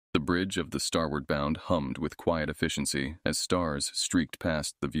bridge of the starward bound hummed with quiet efficiency as stars streaked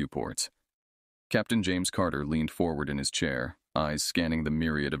past the viewports. Captain James Carter leaned forward in his chair, eyes scanning the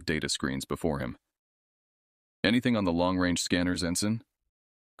myriad of data screens before him. "Anything on the long-range scanners, Ensign?"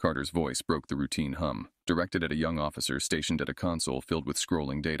 Carter's voice broke the routine hum, directed at a young officer stationed at a console filled with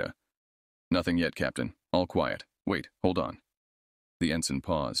scrolling data. "Nothing yet, Captain. All quiet. Wait, hold on." The ensign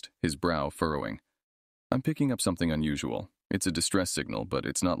paused, his brow furrowing. "I'm picking up something unusual. It's a distress signal, but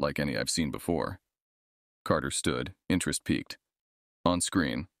it's not like any I've seen before." Carter stood, interest piqued. "On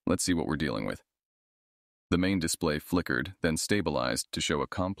screen, let's see what we're dealing with." The main display flickered, then stabilized to show a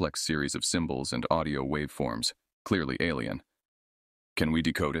complex series of symbols and audio waveforms, clearly alien. "Can we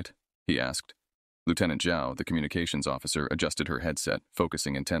decode it?" he asked. Lieutenant Zhao, the communications officer, adjusted her headset,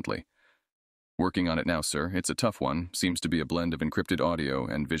 focusing intently. "Working on it now, sir. It's a tough one. Seems to be a blend of encrypted audio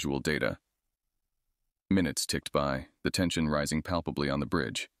and visual data." Minutes ticked by, the tension rising palpably on the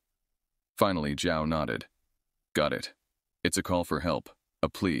bridge. Finally, Zhao nodded. "Got it. It's a call for help, a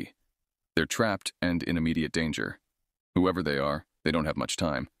plea. They're trapped and in immediate danger. Whoever they are, they don't have much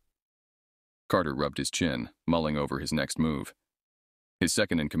time." Carter rubbed his chin, mulling over his next move. His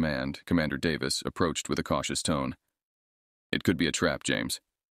second-in-command, Commander Davis, approached with a cautious tone. "It could be a trap, James.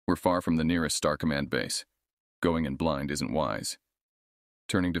 We're far from the nearest Star Command base. Going in blind isn't wise."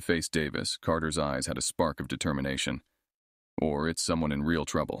 Turning to face Davis, Carter's eyes had a spark of determination. "Or it's someone in real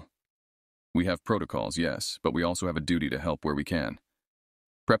trouble. We have protocols, yes, but we also have a duty to help where we can.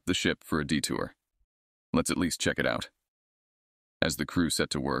 Prep the ship for a detour. Let's at least check it out." As the crew set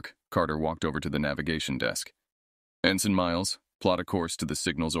to work, Carter walked over to the navigation desk. "Ensign Miles, plot a course to the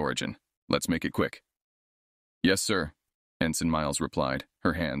signal's origin. Let's make it quick." "Yes, sir," Ensign Miles replied,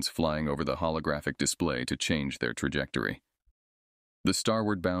 her hands flying over the holographic display to change their trajectory. The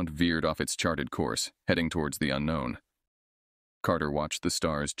starward bound veered off its charted course, heading towards the unknown. Carter watched the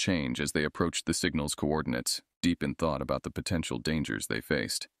stars change as they approached the signal's coordinates, deep in thought about the potential dangers they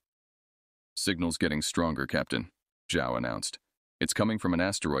faced. "Signal's getting stronger, Captain," Zhao announced. "It's coming from an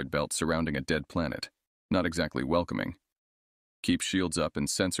asteroid belt surrounding a dead planet. Not exactly welcoming." "Keep shields up and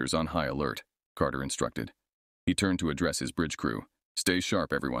sensors on high alert," Carter instructed. He turned to address his bridge crew. "Stay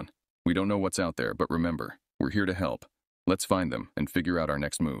sharp, everyone. We don't know what's out there, but remember, we're here to help. Let's find them and figure out our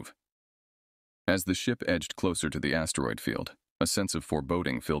next move." As the ship edged closer to the asteroid field, a sense of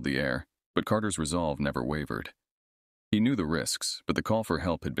foreboding filled the air, but Carter's resolve never wavered. He knew the risks, but the call for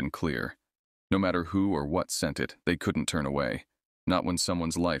help had been clear. No matter who or what sent it, they couldn't turn away, not when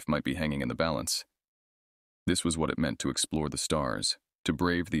someone's life might be hanging in the balance. This was what it meant to explore the stars, to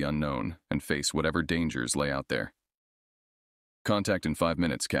brave the unknown and face whatever dangers lay out there. "Contact in 5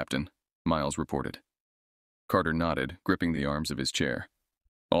 minutes, Captain," Miles reported. Carter nodded, gripping the arms of his chair.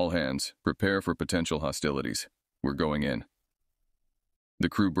 "All hands, prepare for potential hostilities. We're going in." The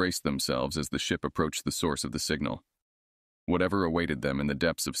crew braced themselves as the ship approached the source of the signal. Whatever awaited them in the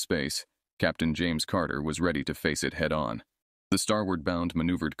depths of space, Captain James Carter was ready to face it head-on. The starward bound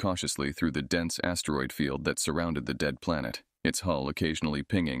maneuvered cautiously through the dense asteroid field that surrounded the dead planet, its hull occasionally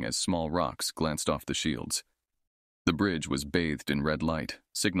pinging as small rocks glanced off the shields. The bridge was bathed in red light,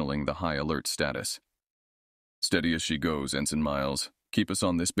 signaling the high alert status. "Steady as she goes, Ensign Miles. Keep us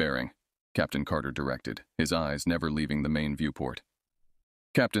on this bearing," Captain Carter directed, his eyes never leaving the main viewport.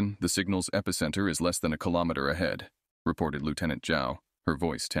 "Captain, the signal's epicenter is less than a kilometer ahead," reported Lieutenant Zhao, her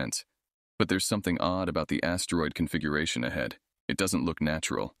voice tense. "But there's something odd about the asteroid configuration ahead. It doesn't look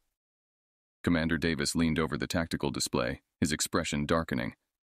natural." Commander Davis leaned over the tactical display, his expression darkening.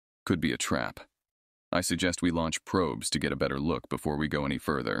 "Could be a trap. I suggest we launch probes to get a better look before we go any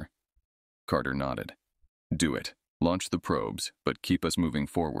further." Carter nodded. "Do it. Launch the probes, but keep us moving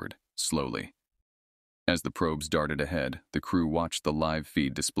forward, slowly." As the probes darted ahead, the crew watched the live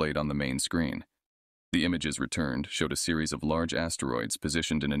feed displayed on the main screen. The images returned showed a series of large asteroids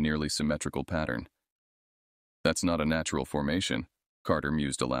positioned in a nearly symmetrical pattern. "That's not a natural formation," Carter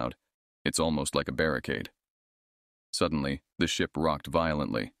mused aloud. "It's almost like a barricade." Suddenly, the ship rocked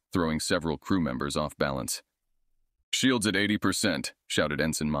violently, throwing several crew members off balance. "Shields at 80%, shouted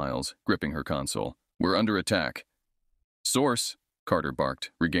Ensign Miles, gripping her console. "We're under attack." "Source," Carter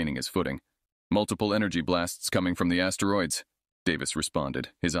barked, regaining his footing. "Multiple energy blasts coming from the asteroids," Davis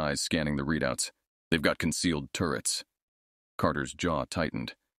responded, his eyes scanning the readouts. "They've got concealed turrets." Carter's jaw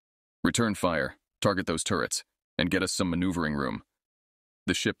tightened. "Return fire, target those turrets, and get us some maneuvering room."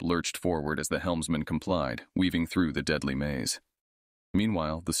 The ship lurched forward as the helmsman complied, weaving through the deadly maze.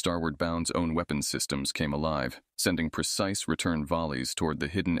 Meanwhile, the starward bound's own weapons systems came alive, sending precise return volleys toward the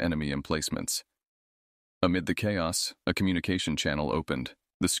hidden enemy emplacements. Amid the chaos, a communication channel opened,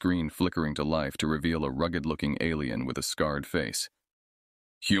 the screen flickering to life to reveal a rugged-looking alien with a scarred face.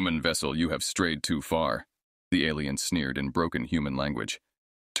 Human vessel, you have strayed too far, the alien sneered in broken human language.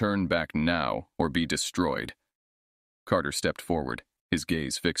 Turn back now, or be destroyed. Carter stepped forward, his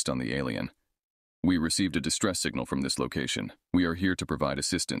gaze fixed on the alien. We received a distress signal from this location. We are here to provide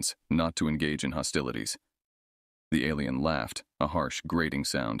assistance, not to engage in hostilities. The alien laughed, a harsh, grating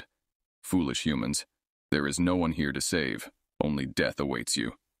sound. Foolish humans. There is no one here to save. Only death awaits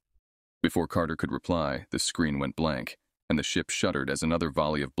you. Before Carter could reply, the screen went blank, and the ship shuddered as another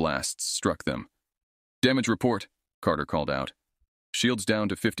volley of blasts struck them. Damage report, Carter called out. Shields down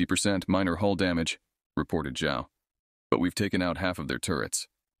to 50%, minor hull damage, reported Zhao. But we've taken out half of their turrets.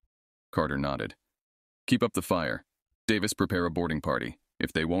 Carter nodded. Keep up the fire. Davis, prepare a boarding party.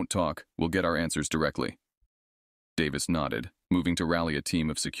 If they won't talk, we'll get our answers directly. Davis nodded, moving to rally a team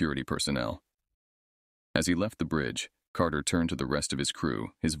of security personnel. As he left the bridge, Carter turned to the rest of his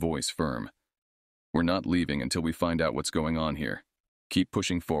crew, his voice firm. We're not leaving until we find out what's going on here. Keep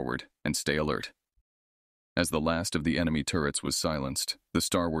pushing forward and stay alert. As the last of the enemy turrets was silenced, the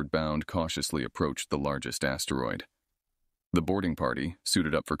starward-bound cautiously approached the largest asteroid. The boarding party,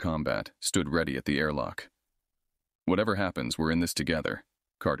 suited up for combat, stood ready at the airlock. Whatever happens, we're in this together,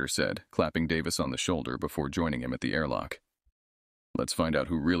 Carter said, clapping Davis on the shoulder before joining him at the airlock. Let's find out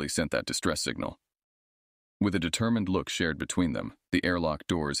who really sent that distress signal. With a determined look shared between them, the airlock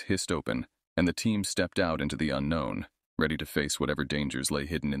doors hissed open, and the team stepped out into the unknown, ready to face whatever dangers lay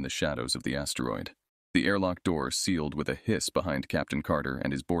hidden in the shadows of the asteroid. The airlock door sealed with a hiss behind Captain Carter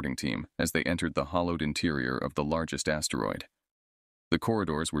and his boarding team as they entered the hollowed interior of the largest asteroid. The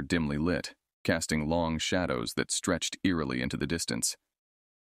corridors were dimly lit, casting long shadows that stretched eerily into the distance.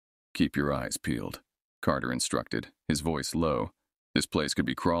 Keep your eyes peeled, Carter instructed, his voice low. This place could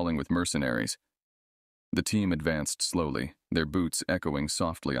be crawling with mercenaries. The team advanced slowly, their boots echoing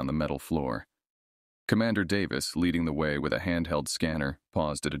softly on the metal floor. Commander Davis, leading the way with a handheld scanner,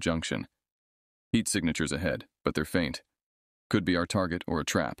 paused at a junction. Heat signatures ahead, but they're faint. Could be our target or a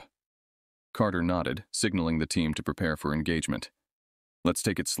trap. Carter nodded, signaling the team to prepare for engagement. Let's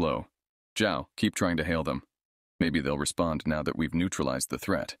take it slow. Zhao, keep trying to hail them. Maybe they'll respond now that we've neutralized the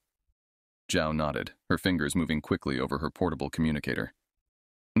threat. Zhao nodded, her fingers moving quickly over her portable communicator.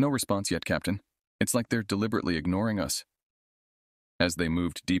 No response yet, Captain. It's like they're deliberately ignoring us. As they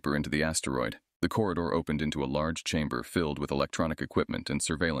moved deeper into the asteroid, the corridor opened into a large chamber filled with electronic equipment and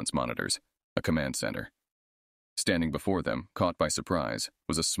surveillance monitors. A command center. Standing before them, caught by surprise,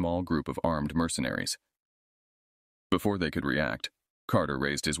 was a small group of armed mercenaries. Before they could react, Carter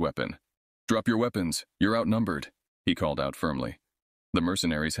raised his weapon. Drop your weapons, you're outnumbered, he called out firmly. The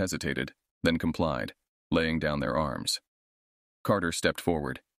mercenaries hesitated, then complied, laying down their arms. Carter stepped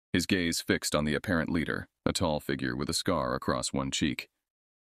forward, his gaze fixed on the apparent leader, a tall figure with a scar across one cheek.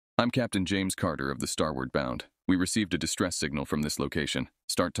 I'm Captain James Carter of the Starward Bound. We received a distress signal from this location.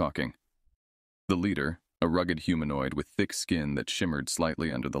 Start talking. The leader, a rugged humanoid with thick skin that shimmered slightly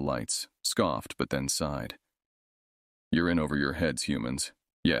under the lights, scoffed but then sighed. You're in over your heads, humans.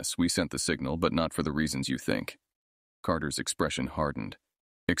 Yes, we sent the signal, but not for the reasons you think. Carter's expression hardened.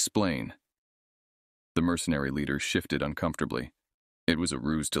 Explain. The mercenary leader shifted uncomfortably. It was a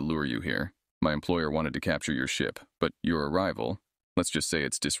ruse to lure you here. My employer wanted to capture your ship, but your arrival, let's just say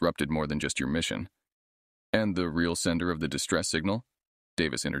it's disrupted more than just your mission. And the real sender of the distress signal?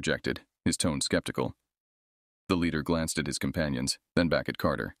 Davis interjected, his tone skeptical. The leader glanced at his companions, then back at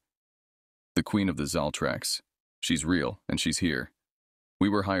Carter. The Queen of the Zaltrax. She's real, and she's here. We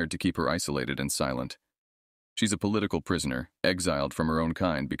were hired to keep her isolated and silent. She's a political prisoner, exiled from her own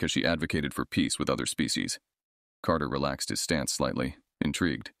kind because she advocated for peace with other species. Carter relaxed his stance slightly,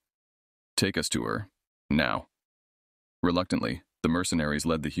 intrigued. Take us to her, now. Reluctantly, the mercenaries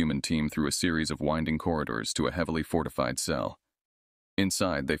led the human team through a series of winding corridors to a heavily fortified cell.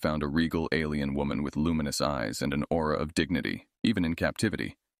 Inside, they found a regal alien woman with luminous eyes and an aura of dignity, even in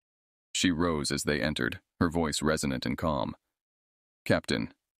captivity. She rose as they entered, her voice resonant and calm.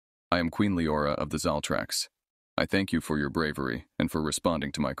 Captain, I am Queen Leora of the Zaltrax. I thank you for your bravery and for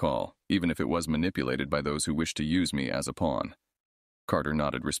responding to my call, even if it was manipulated by those who wish to use me as a pawn. Carter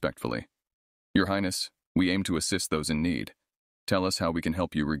nodded respectfully. Your Highness, we aim to assist those in need. Tell us how we can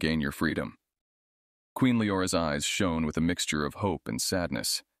help you regain your freedom. Queen Leora's eyes shone with a mixture of hope and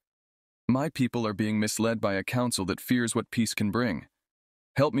sadness. My people are being misled by a council that fears what peace can bring.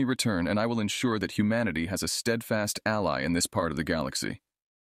 Help me return, and I will ensure that humanity has a steadfast ally in this part of the galaxy.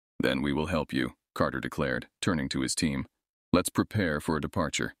 Then we will help you, Carter declared, turning to his team. Let's prepare for a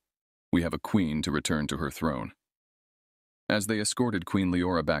departure. We have a queen to return to her throne. As they escorted Queen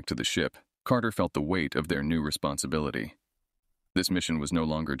Leora back to the ship, Carter felt the weight of their new responsibility. This mission was no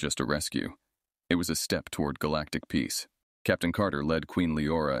longer just a rescue. It was a step toward galactic peace. Captain Carter led Queen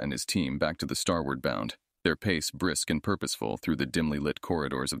Leora and his team back to the starward bound, their pace brisk and purposeful through the dimly lit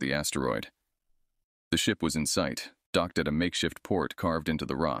corridors of the asteroid. The ship was in sight, docked at a makeshift port carved into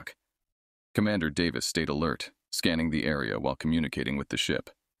the rock. Commander Davis stayed alert, scanning the area while communicating with the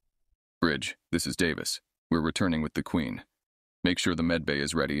ship. "Bridge, this is Davis. We're returning with the Queen. Make sure the medbay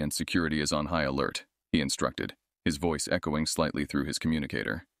is ready and security is on high alert," he instructed, his voice echoing slightly through his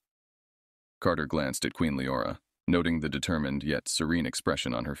communicator. Carter glanced at Queen Leora, noting the determined yet serene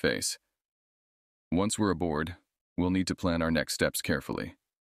expression on her face. "Once we're aboard, we'll need to plan our next steps carefully.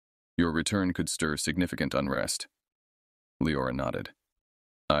 Your return could stir significant unrest." Leora nodded.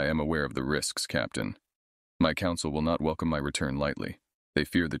 "I am aware of the risks, Captain. My council will not welcome my return lightly. They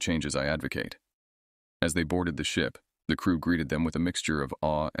fear the changes I advocate." As they boarded the ship, the crew greeted them with a mixture of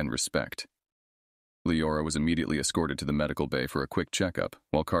awe and respect. Leora was immediately escorted to the medical bay for a quick checkup,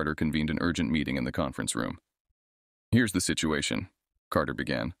 while Carter convened an urgent meeting in the conference room. "Here's the situation," Carter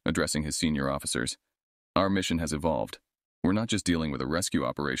began, addressing his senior officers. "Our mission has evolved. We're not just dealing with a rescue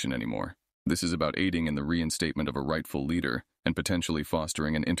operation anymore. This is about aiding in the reinstatement of a rightful leader and potentially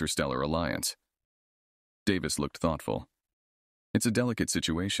fostering an interstellar alliance." Davis looked thoughtful. "It's a delicate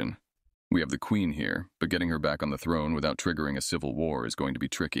situation. We have the Queen here, but getting her back on the throne without triggering a civil war is going to be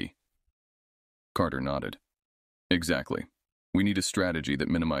tricky." Carter nodded. "Exactly. We need a strategy that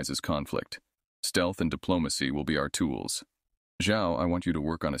minimizes conflict. Stealth and diplomacy will be our tools. Zhao, I want you to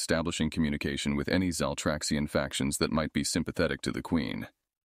work on establishing communication with any Zaltraxian factions that might be sympathetic to the Queen."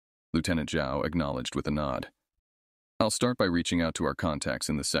 Lieutenant Zhao acknowledged with a nod. "I'll start by reaching out to our contacts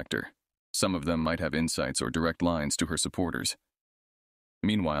in the sector. Some of them might have insights or direct lines to her supporters."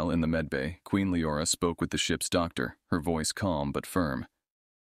 Meanwhile, in the medbay, Queen Leora spoke with the ship's doctor, her voice calm but firm.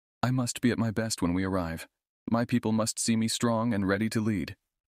 "I must be at my best when we arrive. My people must see me strong and ready to lead."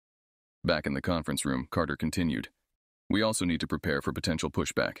 Back in the conference room, Carter continued. "We also need to prepare for potential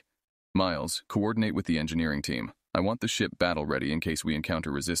pushback. Miles, coordinate with the engineering team. I want the ship battle-ready in case we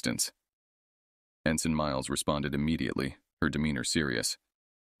encounter resistance." Ensign Miles responded immediately, her demeanor serious.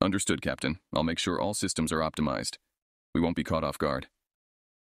 "Understood, Captain. I'll make sure all systems are optimized. We won't be caught off guard."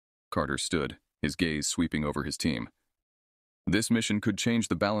 Carter stood, his gaze sweeping over his team. "This mission could change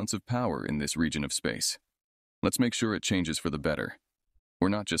the balance of power in this region of space. Let's make sure it changes for the better. We're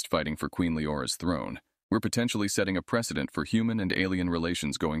not just fighting for Queen Leora's throne. We're potentially setting a precedent for human and alien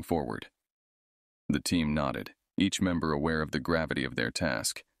relations going forward." The team nodded, each member aware of the gravity of their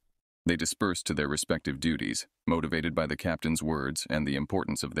task. They dispersed to their respective duties, motivated by the captain's words and the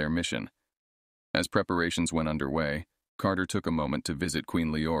importance of their mission. As preparations went underway, Carter took a moment to visit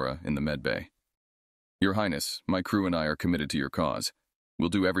Queen Leora in the medbay. "Your Highness, my crew and I are committed to your cause. We'll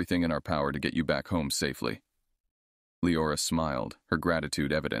do everything in our power to get you back home safely." Leora smiled, her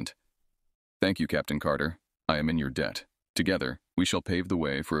gratitude evident. "Thank you, Captain Carter. I am in your debt. Together, we shall pave the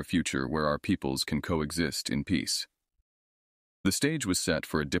way for a future where our peoples can coexist in peace." The stage was set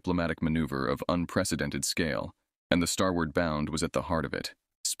for a diplomatic maneuver of unprecedented scale, and the starward bound was at the heart of it,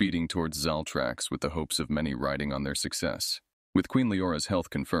 speeding towards Zaltrax with the hopes of many riding on their success. With Queen Leora's health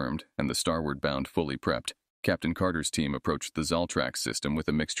confirmed and the starward bound fully prepped, Captain Carter's team approached the Zaltrax system with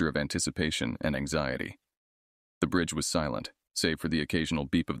a mixture of anticipation and anxiety. The bridge was silent, save for the occasional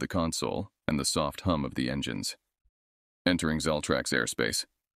beep of the console and the soft hum of the engines. "Entering Zaltrax airspace,"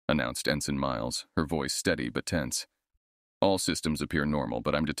 announced Ensign Miles, her voice steady but tense. "All systems appear normal,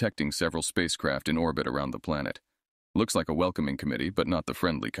 but I'm detecting several spacecraft in orbit around the planet. Looks like a welcoming committee, but not the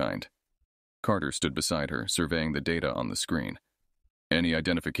friendly kind." Carter stood beside her, surveying the data on the screen. "Any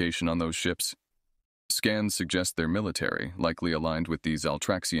identification on those ships?" "Scans suggest they're military, likely aligned with the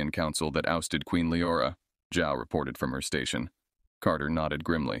Zaltraxian Council that ousted Queen Leora," Zhao reported from her station. Carter nodded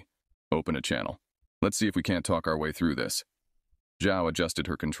grimly. "Open a channel. Let's see if we can't talk our way through this." Zhao adjusted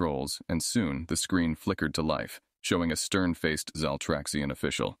her controls, and soon the screen flickered to life, showing a stern-faced Zaltraxian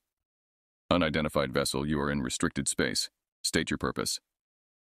official. "Unidentified vessel, you are in restricted space. State your purpose."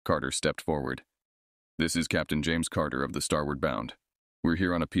 Carter stepped forward. "This is Captain James Carter of the Starward Bound. We're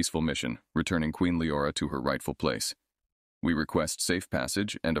here on a peaceful mission, returning Queen Leora to her rightful place. We request safe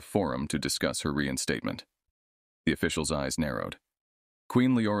passage and a forum to discuss her reinstatement." The official's eyes narrowed.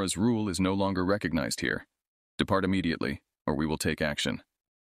 "Queen Leora's rule is no longer recognized here. Depart immediately, or we will take action."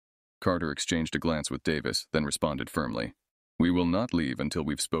 Carter exchanged a glance with Davis, then responded firmly. "We will not leave until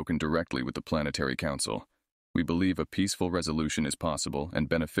we've spoken directly with the Planetary Council. We believe a peaceful resolution is possible and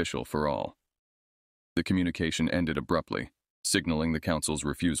beneficial for all." The communication ended abruptly, signaling the Council's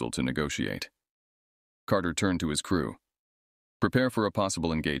refusal to negotiate. Carter turned to his crew. "Prepare for a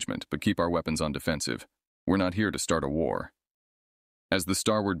possible engagement, but keep our weapons on defensive. We're not here to start a war." As the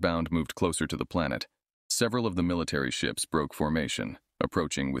Starward Bound moved closer to the planet, several of the military ships broke formation,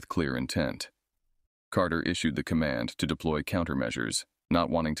 approaching with clear intent. Carter issued the command to deploy countermeasures, not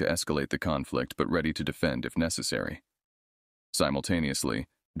wanting to escalate the conflict but ready to defend if necessary. Simultaneously,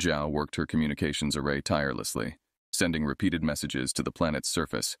 Zhao worked her communications array tirelessly, sending repeated messages to the planet's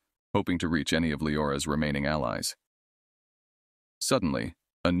surface, hoping to reach any of Leora's remaining allies. Suddenly,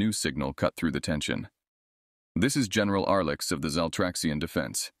 a new signal cut through the tension. "This is General Arlix of the Zaltraxian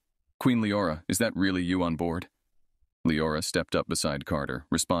Defense. Queen Leora, is that really you on board?" Leora stepped up beside Carter,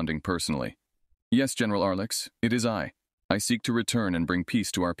 responding personally. "Yes, General Arlix, it is I. I seek to return and bring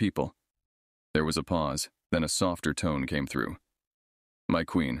peace to our people." There was a pause, then a softer tone came through. "My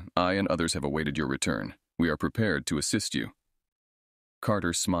queen, I and others have awaited your return. We are prepared to assist you."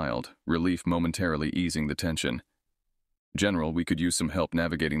 Carter smiled, relief momentarily easing the tension. "General, we could use some help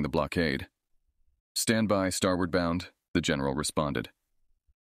navigating the blockade." "Stand by, starward bound," the general responded.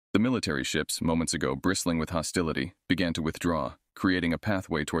 The military ships, moments ago bristling with hostility, began to withdraw, creating a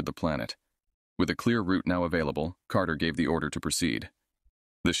pathway toward the planet. With a clear route now available, Carter gave the order to proceed.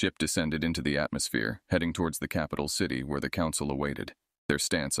 The ship descended into the atmosphere, heading towards the capital city where the council awaited, their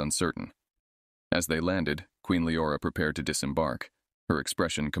stance uncertain. As they landed, Queen Leora prepared to disembark, her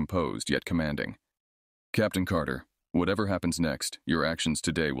expression composed yet commanding. "Captain Carter, whatever happens next, your actions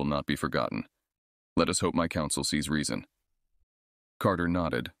today will not be forgotten. Let us hope my council sees reason." Carter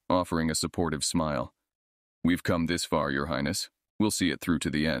nodded, offering a supportive smile. "We've come this far, Your Highness. We'll see it through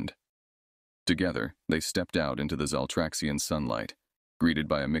to the end." Together, they stepped out into the Zaltraxian sunlight, greeted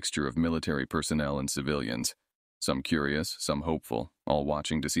by a mixture of military personnel and civilians, some curious, some hopeful, all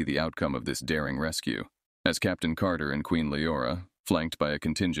watching to see the outcome of this daring rescue. As Captain Carter and Queen Leora, flanked by a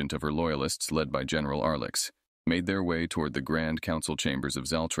contingent of her loyalists led by General Arlix, made their way toward the Grand Council chambers of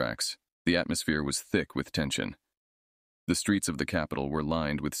Zaltrax, the atmosphere was thick with tension. The streets of the capital were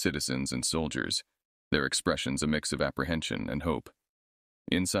lined with citizens and soldiers, their expressions a mix of apprehension and hope.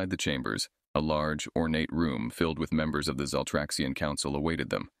 Inside the chambers, a large, ornate room filled with members of the Zaltraxian Council awaited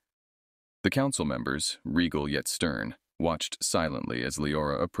them. The council members, regal yet stern, watched silently as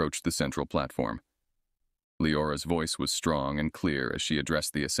Leora approached the central platform. Leora's voice was strong and clear as she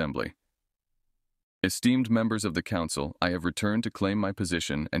addressed the assembly. "Esteemed members of the council, I have returned to claim my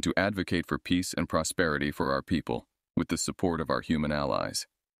position and to advocate for peace and prosperity for our people, with the support of our human allies."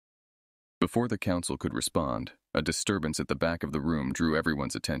 Before the council could respond, a disturbance at the back of the room drew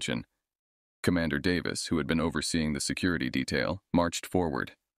everyone's attention. Commander Davis, who had been overseeing the security detail, marched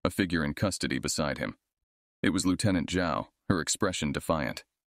forward, a figure in custody beside him. It was Lieutenant Zhao, her expression defiant.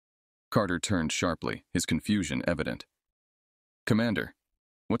 Carter turned sharply, his confusion evident. "Commander,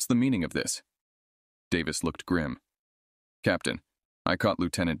 what's the meaning of this?" Davis looked grim. "Captain, I caught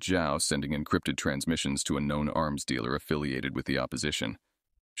Lieutenant Zhao sending encrypted transmissions to a known arms dealer affiliated with the opposition.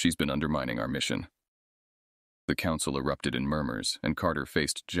 She's been undermining our mission." The council erupted in murmurs, and Carter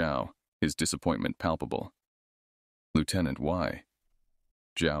faced Zhao, his disappointment palpable. "Lieutenant, why?"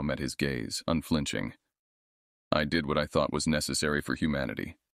 Zhao met his gaze, unflinching. "I did what I thought was necessary for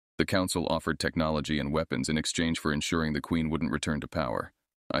humanity. The council offered technology and weapons in exchange for ensuring the Queen wouldn't return to power.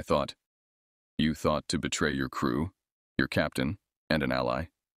 I thought..." "You thought to betray your crew, your captain, and an ally?"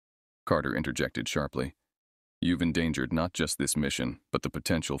 Carter interjected sharply. "You've endangered not just this mission, but the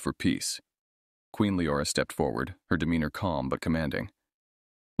potential for peace." Queen Leora stepped forward, her demeanor calm but commanding.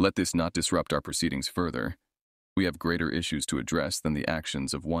 "Let this not disrupt our proceedings further. We have greater issues to address than the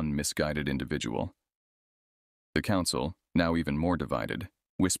actions of one misguided individual." The council, now even more divided,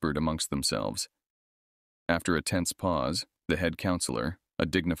 whispered amongst themselves. After a tense pause, the head counselor, a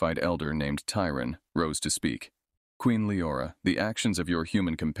dignified elder named Tyron, rose to speak. "Queen Leora, the actions of your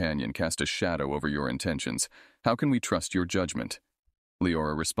human companion cast a shadow over your intentions. How can we trust your judgment?"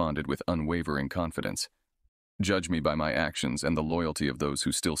 Leora responded with unwavering confidence. "Judge me by my actions and the loyalty of those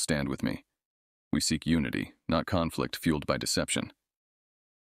who still stand with me. We seek unity, not conflict fueled by deception."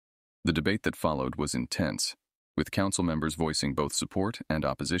 The debate that followed was intense, with council members voicing both support and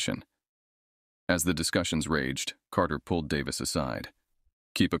opposition. As the discussions raged, Carter pulled Davis aside.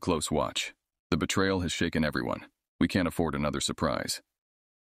 "Keep a close watch. The betrayal has shaken everyone. We can't afford another surprise."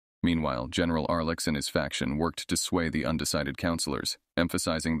 Meanwhile, General Arlix and his faction worked to sway the undecided councilors,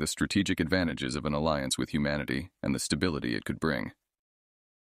 emphasizing the strategic advantages of an alliance with humanity and the stability it could bring.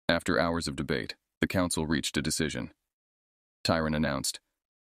 After hours of debate, the council reached a decision. Tyron announced,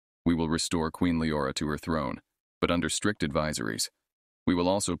 "We will restore Queen Leora to her throne, but under strict advisories. We will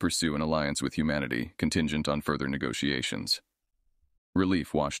also pursue an alliance with humanity, contingent on further negotiations."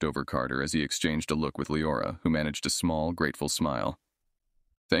 Relief washed over Carter as he exchanged a look with Leora, who managed a small, grateful smile.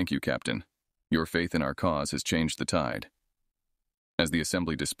 "Thank you, Captain. Your faith in our cause has changed the tide." As the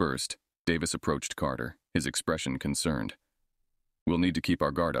assembly dispersed, Davis approached Carter, his expression concerned. We'll need to keep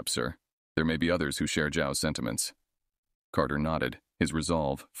our guard up, sir. There may be others who share Zhao's sentiments. Carter nodded, his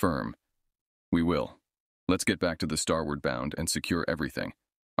resolve firm. We will. Let's get back to the Starward Bound and secure everything.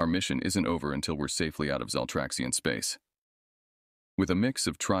 Our mission isn't over until we're safely out of Zaltraxian space. With a mix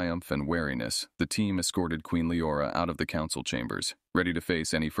of triumph and wariness, the team escorted Queen Leora out of the council chambers, ready to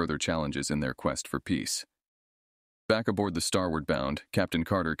face any further challenges in their quest for peace. Back aboard the Starward Bound, Captain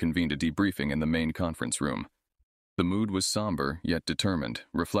Carter convened a debriefing in the main conference room. The mood was somber, yet determined,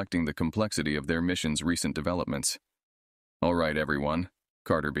 reflecting the complexity of their mission's recent developments. All right, everyone,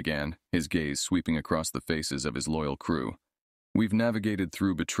 Carter began, his gaze sweeping across the faces of his loyal crew. We've navigated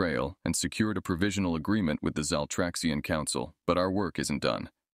through betrayal and secured a provisional agreement with the Zaltraxian Council, but our work isn't done.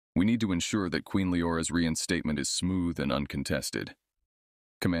 We need to ensure that Queen Leora's reinstatement is smooth and uncontested.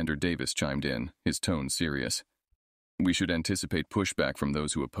 Commander Davis chimed in, his tone serious. We should anticipate pushback from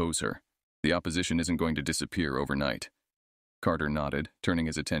those who oppose her. The opposition isn't going to disappear overnight. Carter nodded, turning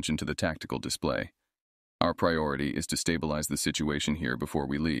his attention to the tactical display. Our priority is to stabilize the situation here before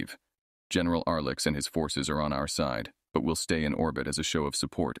we leave. General Arlix and his forces are on our side, but we'll stay in orbit as a show of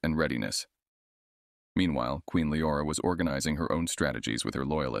support and readiness. Meanwhile, Queen Leora was organizing her own strategies with her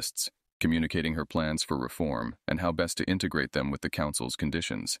loyalists, communicating her plans for reform and how best to integrate them with the Council's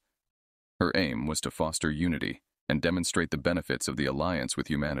conditions. Her aim was to foster unity and demonstrate the benefits of the alliance with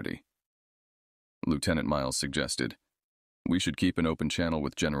humanity. Lieutenant Miles suggested, we should keep an open channel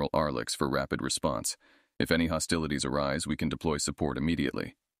with General Arlix for rapid response. If any hostilities arise, we can deploy support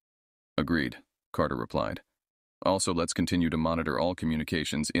immediately. Agreed, Carter replied. Also, let's continue to monitor all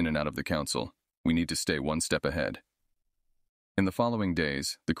communications in and out of the Council. We need to stay one step ahead. In the following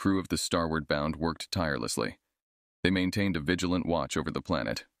days, the crew of the Starward Bound worked tirelessly. They maintained a vigilant watch over the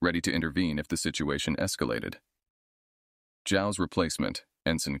planet, ready to intervene if the situation escalated. Zhao's replacement,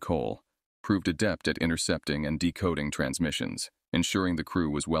 Ensign Cole, proved adept at intercepting and decoding transmissions, ensuring the crew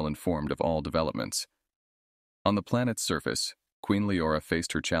was well informed of all developments. On the planet's surface, Queen Leora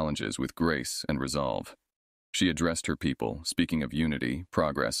faced her challenges with grace and resolve. She addressed her people, speaking of unity,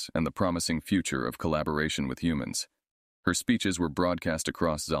 progress, and the promising future of collaboration with humans. Her speeches were broadcast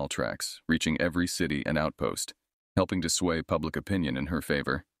across Zaltrax, reaching every city and outpost, helping to sway public opinion in her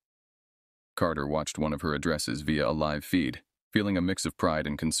favor. Carter watched one of her addresses via a live feed, feeling a mix of pride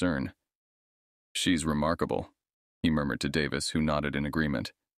and concern. She's remarkable, he murmured to Davis, who nodded in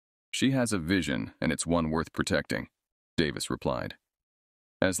agreement. She has a vision, and it's one worth protecting, Davis replied.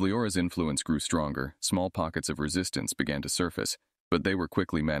 As Leora's influence grew stronger, small pockets of resistance began to surface, but they were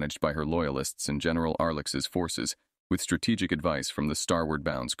quickly managed by her loyalists and General Arlix's forces, with strategic advice from the Starward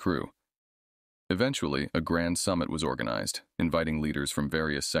Bound's crew. Eventually, a grand summit was organized, inviting leaders from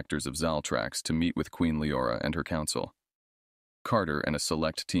various sectors of Zaltrax to meet with Queen Leora and her council. Carter and a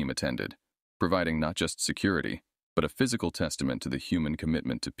select team attended, providing not just security, but a physical testament to the human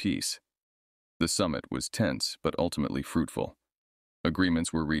commitment to peace. The summit was tense but ultimately fruitful.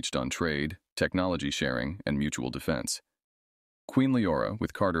 Agreements were reached on trade, technology sharing, and mutual defense. Queen Leora,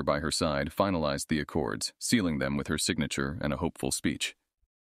 with Carter by her side, finalized the accords, sealing them with her signature and a hopeful speech.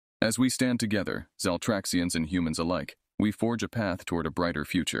 As we stand together, Zaltraxians and humans alike, we forge a path toward a brighter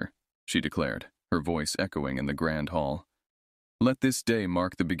future, she declared, her voice echoing in the grand hall. Let this day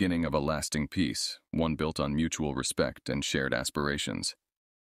mark the beginning of a lasting peace, one built on mutual respect and shared aspirations.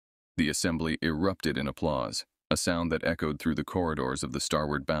 The assembly erupted in applause, a sound that echoed through the corridors of the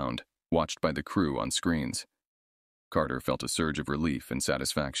Starward Bound, watched by the crew on screens. Carter felt a surge of relief and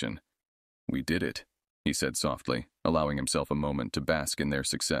satisfaction. We did it, he said softly, allowing himself a moment to bask in their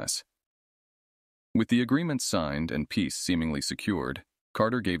success. With the agreement signed and peace seemingly secured,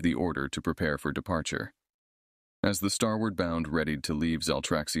 Carter gave the order to prepare for departure. As the Starward Bound readied to leave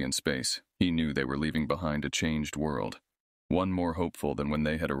Zaltraxian space, he knew they were leaving behind a changed world, one more hopeful than when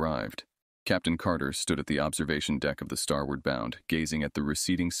they had arrived. Captain Carter stood at the observation deck of the Starward Bound, gazing at the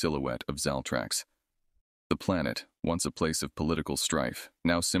receding silhouette of Zaltrax. The planet, once a place of political strife,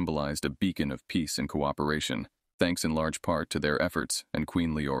 now symbolized a beacon of peace and cooperation, thanks in large part to their efforts and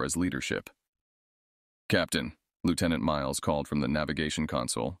Queen Leora's leadership. Captain, Lieutenant Miles called from the navigation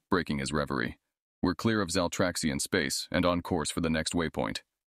console, breaking his reverie. We're clear of Zaltraxian space and on course for the next waypoint.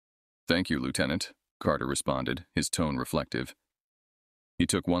 Thank you, Lieutenant, Carter responded, his tone reflective. He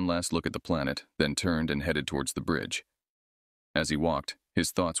took one last look at the planet, then turned and headed towards the bridge. As he walked,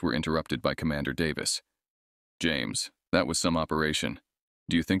 his thoughts were interrupted by Commander Davis. James, that was some operation.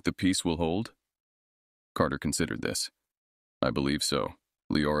 Do you think the peace will hold? Carter considered this. I believe so.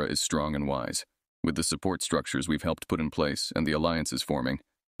 Leora is strong and wise. With the support structures we've helped put in place and the alliances forming,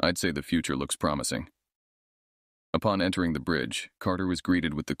 I'd say the future looks promising. Upon entering the bridge, Carter was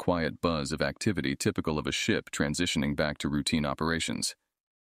greeted with the quiet buzz of activity typical of a ship transitioning back to routine operations.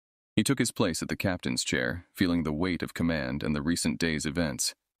 He took his place at the captain's chair, feeling the weight of command and the recent day's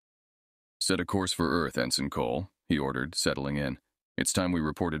events. "Set a course for Earth, Ensign Cole," he ordered, settling in. "It's time we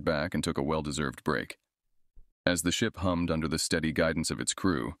reported back and took a well-deserved break." As the ship hummed under the steady guidance of its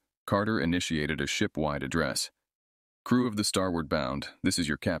crew, Carter initiated a ship-wide address. "Crew of the Starward Bound, this is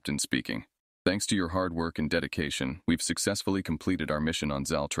your captain speaking. Thanks to your hard work and dedication, we've successfully completed our mission on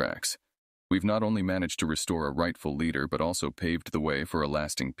Zaltrax. We've not only managed to restore a rightful leader, but also paved the way for a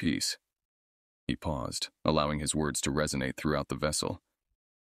lasting peace." He paused, allowing his words to resonate throughout the vessel.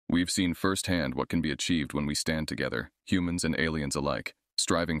 "We've seen firsthand what can be achieved when we stand together, humans and aliens alike,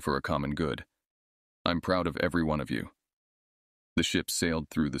 striving for a common good. I'm proud of every one of you." The ship sailed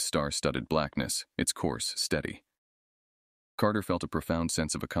through the star-studded blackness, its course steady. Carter felt a profound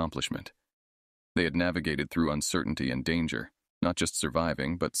sense of accomplishment. They had navigated through uncertainty and danger, not just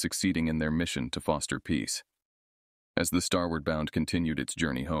surviving, but succeeding in their mission to foster peace. As the Starward Bound continued its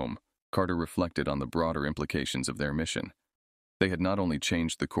journey home, Carter reflected on the broader implications of their mission. They had not only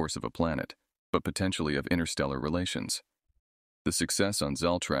changed the course of a planet, but potentially of interstellar relations. The success on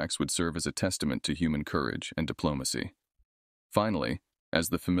Zaltrax would serve as a testament to human courage and diplomacy. Finally, as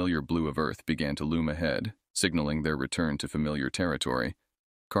the familiar blue of Earth began to loom ahead, signaling their return to familiar territory,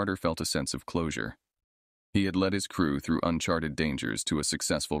 Carter felt a sense of closure. He had led his crew through uncharted dangers to a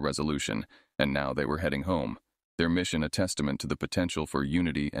successful resolution, and now they were heading home, their mission a testament to the potential for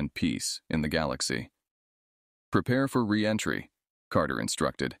unity and peace in the galaxy. "Prepare for re-entry," Carter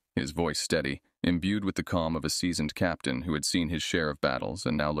instructed, his voice steady, imbued with the calm of a seasoned captain who had seen his share of battles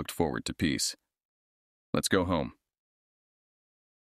and now looked forward to peace. "Let's go home."